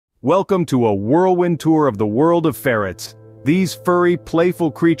Welcome to a whirlwind tour of the world of ferrets. These furry, playful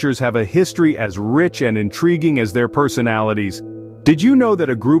creatures have a history as rich and intriguing as their personalities. Did you know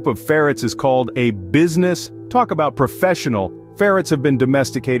that a group of ferrets is called a business? Talk about professional. Ferrets have been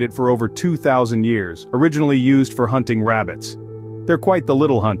domesticated for over 2,000 years, originally used for hunting rabbits. They're quite the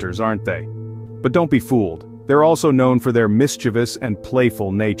little hunters, aren't they? But don't be fooled. They're also known for their mischievous and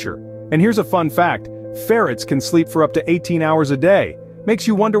playful nature. And here's a fun fact. Ferrets can sleep for up to 18 hours a day. Makes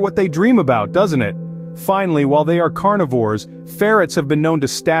you wonder what they dream about, doesn't it? Finally, while they are carnivores, ferrets have been known to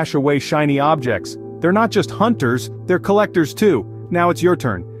stash away shiny objects. They're not just hunters, they're collectors too. Now it's your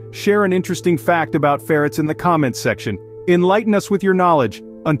turn. Share an interesting fact about ferrets in the comments section. Enlighten us with your knowledge.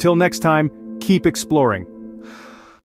 Until next time, keep exploring.